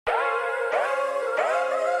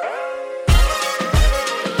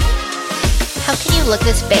you look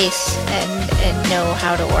at space and know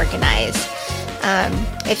how to organize?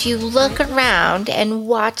 If you look around and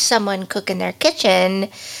watch someone cook in their kitchen,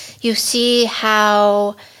 you see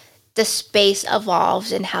how the space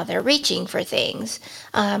evolves and how they're reaching for things.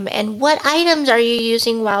 And what items are you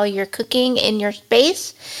using while you're cooking in your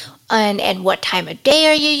space? And what time of day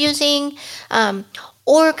are you using?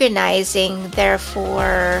 Organizing,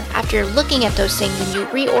 therefore, after you're looking at those things and you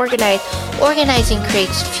reorganize, organizing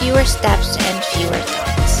creates fewer steps and fewer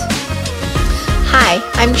thoughts. Hi,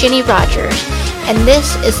 I'm Ginny Rogers, and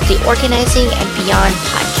this is the Organizing and Beyond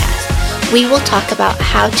podcast. We will talk about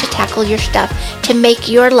how to tackle your stuff to make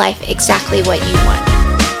your life exactly what you want.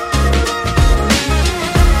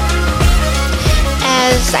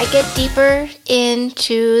 As I get deeper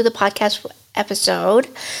into the podcast episode,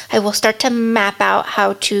 I will start to map out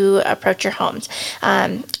how to approach your homes.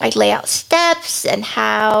 I lay out steps and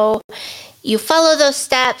how you follow those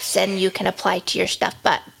steps and you can apply to your stuff,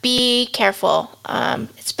 but be careful,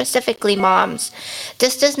 specifically moms.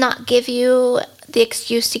 This does not give you the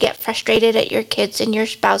excuse to get frustrated at your kids and your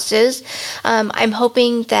spouses. I'm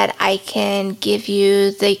hoping that I can give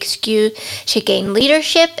you the excuse to gain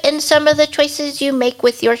leadership in some of the choices you make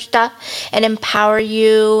with your stuff and empower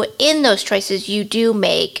you in those choices you do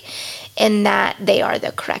make, in that they are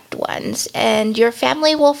the correct ones. And your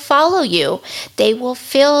family will follow you. They will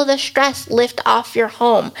feel the stress lift off your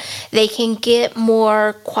home. They can get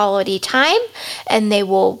more quality time, and they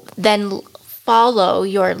will then follow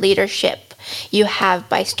your leadership you have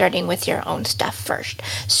by starting with your own stuff first.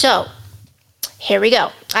 So here we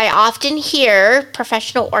go. I often hear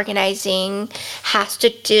professional organizing has to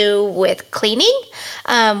do with cleaning.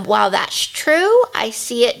 While that's true, I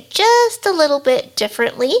see it just a little bit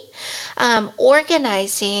differently.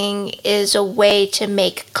 Organizing is a way to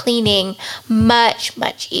make cleaning much,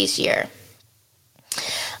 much easier.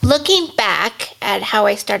 Looking back at how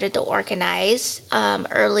I started to organize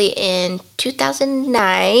early in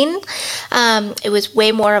 2009, it was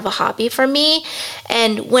way more of a hobby for me.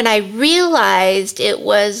 And when I realized it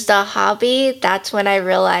was the hobby, that's when I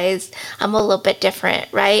realized I'm a little bit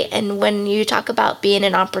different, right? And when you talk about being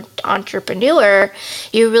an entrepreneur,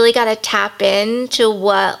 you really got to tap into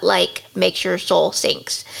what makes your soul sing.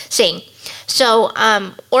 So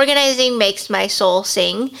organizing makes my soul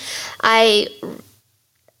sing. I,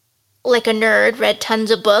 like a nerd, read tons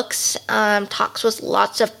of books, talks with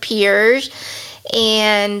lots of peers,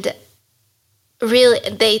 and really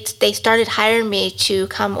they started hiring me to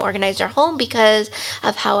come organize their home because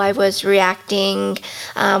of how I was reacting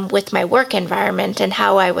with my work environment and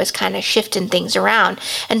how I was kind of shifting things around.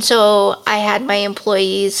 And so I had my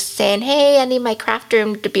employees saying, hey, I need my craft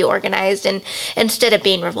room to be organized. And instead of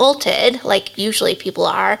being revolted, like usually people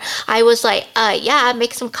are, I was like, yeah,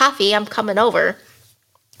 make some coffee, I'm coming over.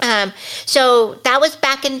 So that was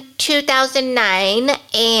back in 2009,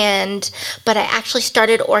 but I actually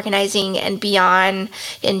started organizing and beyond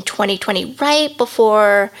in 2020, right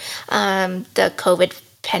before the COVID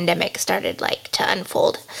pandemic started to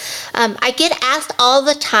unfold. I get asked all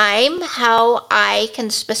the time how I can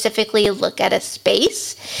specifically look at a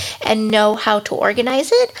space and know how to organize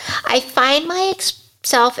it. I find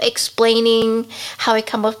myself explaining how I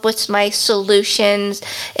come up with my solutions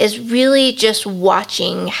is really just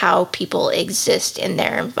watching how people exist in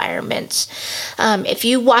their environments. If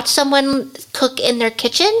you watch someone cook in their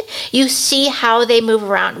kitchen, you see how they move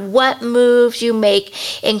around. What moves you make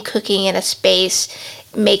in cooking in a space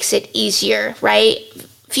makes it easier, right?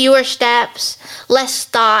 Fewer steps, less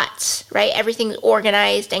thoughts, right? Everything's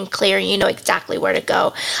organized and clear. You know exactly where to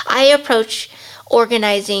go. I approach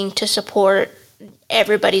organizing to support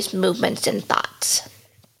everybody's movements and thoughts.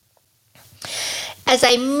 As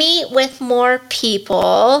I meet with more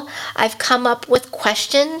people, I've come up with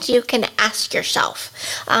questions you can ask yourself.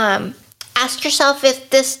 Ask yourself if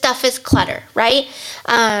this stuff is clutter, right?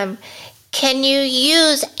 Can you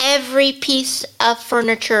use every piece of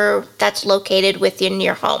furniture that's located within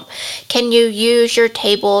your home? Can you use your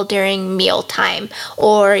table during mealtime,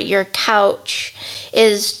 or your couch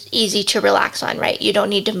is easy to relax on, right? You don't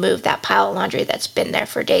need to move that pile of laundry that's been there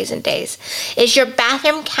for days and days. Is your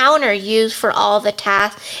bathroom counter used for all the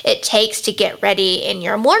tasks it takes to get ready in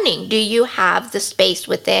your morning? Do you have the space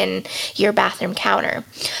within your bathroom counter?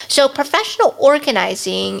 So professional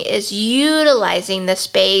organizing is utilizing the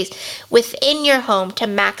space within your home to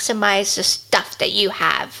maximize the stuff that you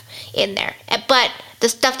have in there. But the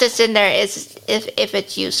stuff that's in there is if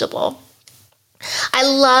it's usable. I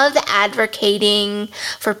love advocating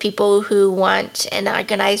for people who want an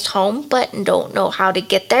organized home but don't know how to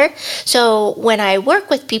get there. So when I work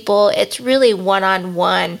with people, it's really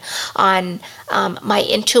one-on-one on my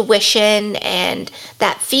intuition and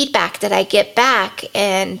that feedback that I get back,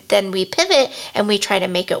 and then we pivot and we try to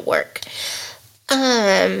make it work.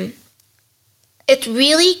 It's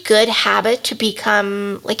really good habit to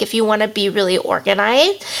become, like, if you want to be really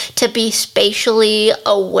organized, to be spatially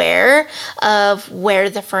aware of where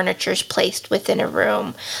the furniture is placed within a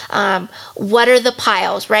room. What are the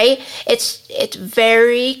piles, right? It's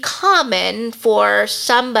very common for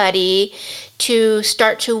somebody to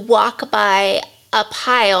start to walk by a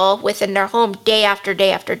pile within their home day after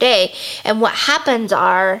day after day, and what happens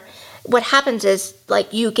is,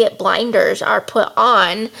 like, you get blinders are put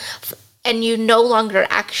on, and you no longer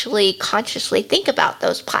actually consciously think about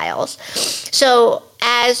those piles. So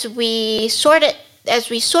as we sort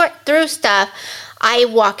through stuff, I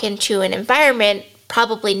walk into an environment,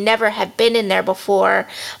 probably never have been in there before.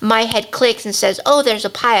 My head clicks and says, oh, there's a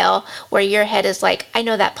pile, where your head is like, I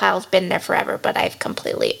know that pile's been there forever, but I've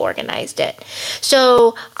completely organized it.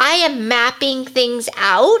 So I am mapping things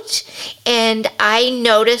out, and I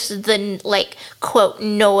notice the, like, quote,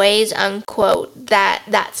 noise, unquote,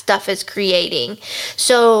 that stuff is creating.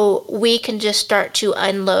 So we can just start to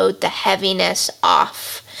unload the heaviness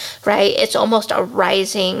off. Right? It's almost a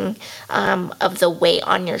rising of the weight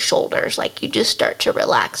on your shoulders. Like, you just start to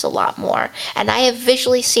relax a lot more. And I have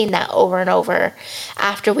visually seen that over and over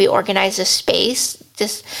after we organize a space,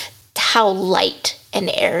 just how light and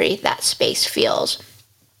airy that space feels.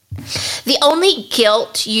 The only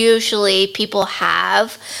guilt usually people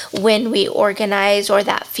have when we organize, or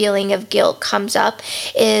that feeling of guilt comes up,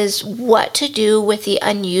 is what to do with the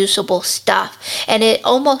unusable stuff. And it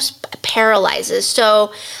almost paralyzes.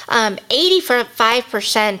 So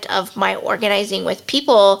 85% of my organizing with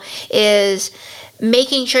people is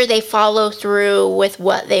making sure they follow through with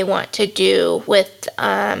what they want to do with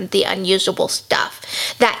the unusable stuff.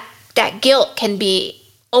 That guilt can be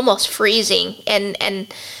almost freezing,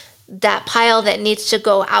 and that pile that needs to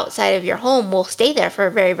go outside of your home will stay there for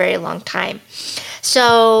a very, very long time.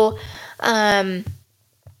 So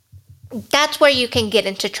that's where you can get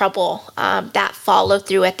into trouble, that follow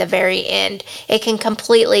through at the very end. It can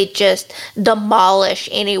completely just demolish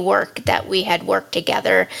any work that we had worked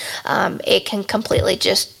together. It can completely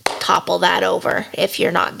just topple that over if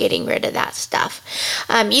you're not getting rid of that stuff.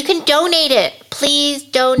 You can donate it. Please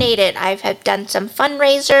donate it. I've done some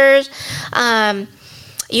fundraisers.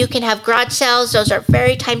 You can have garage sales. Those are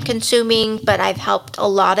very time consuming, but I've helped a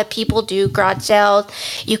lot of people do garage sales.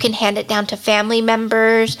 You can hand it down to family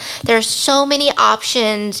members. There's so many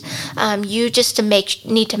options. You just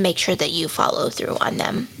need to make sure that you follow through on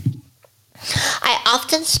them. I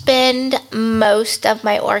often spend most of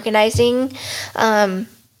my organizing,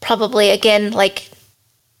 probably, again, like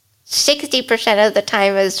 60% of the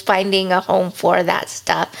time, is finding a home for that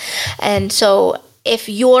stuff. And so if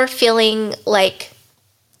you're feeling like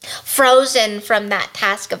frozen from that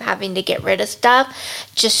task of having to get rid of stuff,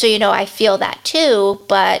 just so you know, I feel that too,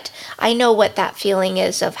 but I know what that feeling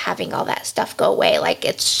is of having all that stuff go away. Like,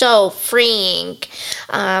 it's so freeing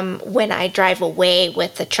when I drive away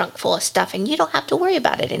with a trunk full of stuff and you don't have to worry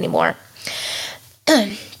about it anymore.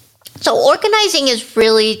 So organizing is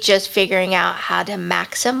really just figuring out how to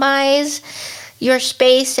maximize your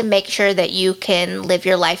space and make sure that you can live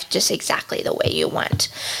your life just exactly the way you want.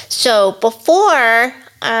 So before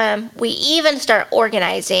we even start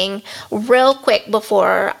organizing, real quick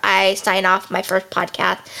before I sign off my first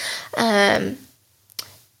podcast,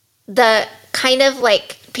 the kind of,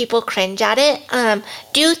 like, people cringe at it,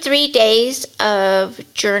 do 3 days of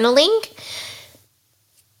journaling.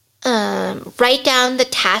 Write down the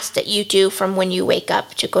tasks that you do from when you wake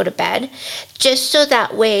up to go to bed, just so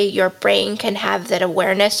that way your brain can have that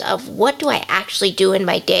awareness of, what do I actually do in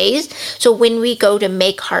my days? So when we go to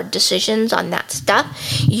make hard decisions on that stuff,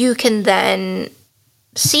 you can then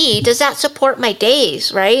see, does that support my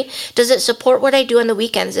days, right? Does it support what I do on the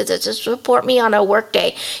weekends? Does it support me on a work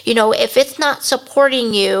day? You know, if it's not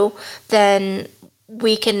supporting you, then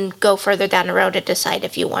we can go further down the road to decide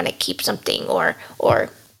if you want to keep something or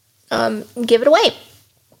give it away.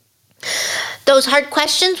 Those hard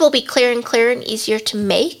questions will be clearer and easier to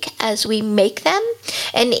make as we make them,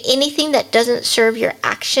 and anything that doesn't serve your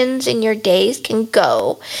actions in your days can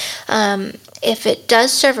go. If it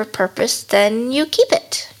does serve a purpose, then you keep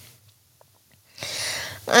it.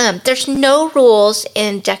 There's no rules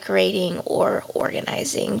in decorating or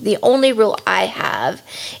organizing. The only rule I have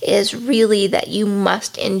is really that you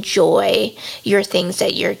must enjoy your things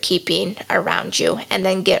that you're keeping around you and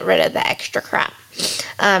then get rid of the extra crap.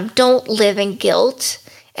 Don't live in guilt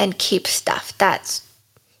and keep stuff. That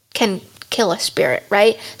can kill a spirit,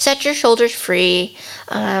 right? Set your shoulders free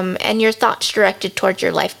and your thoughts directed towards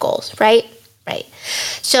your life goals, right? Right.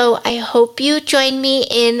 So I hope you join me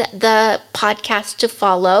in the podcast to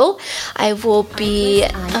follow. I will be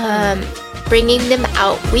bringing them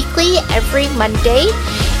out weekly every Monday,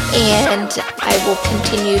 and I will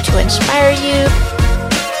continue to inspire you.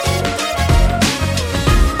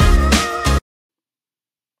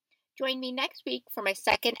 Join me next week for my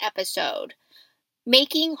second episode.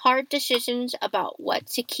 Making hard decisions about what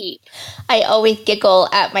to keep. I always giggle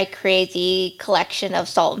at my crazy collection of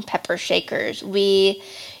salt and pepper shakers. We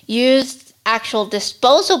use actual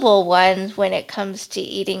disposable ones when it comes to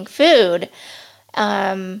eating food.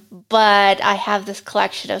 But I have this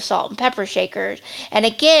collection of salt and pepper shakers. And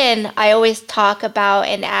again, I always talk about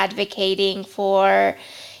and advocating for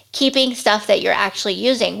keeping stuff that you're actually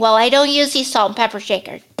using. Well, I don't use these salt and pepper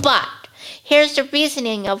shakers, but here's the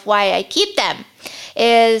reasoning of why I keep them.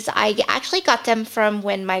 Is I actually got them from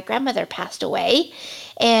when my grandmother passed away,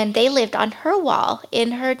 and they lived on her wall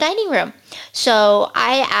in her dining room. So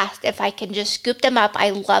I asked if I can just scoop them up.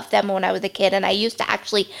 I loved them when I was a kid, and I used to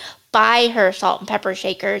actually buy her salt and pepper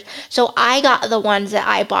shakers. So I got the ones that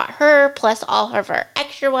I bought her, plus all of her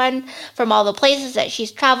extra ones from all the places that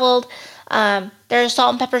she's traveled. There's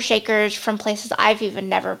salt and pepper shakers from places I've even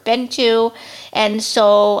never been to, and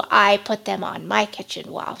so I put them on my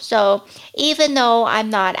kitchen wall. So even though I'm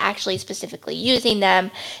not actually specifically using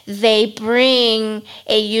them, they bring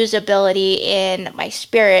a usability in my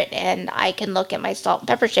spirit, and I can look at my salt and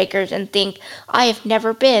pepper shakers and think, I have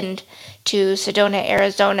never been to Sedona,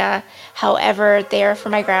 Arizona. However, they are for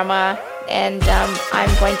my grandma, and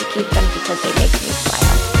I'm going to keep them because they make me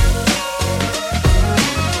smile.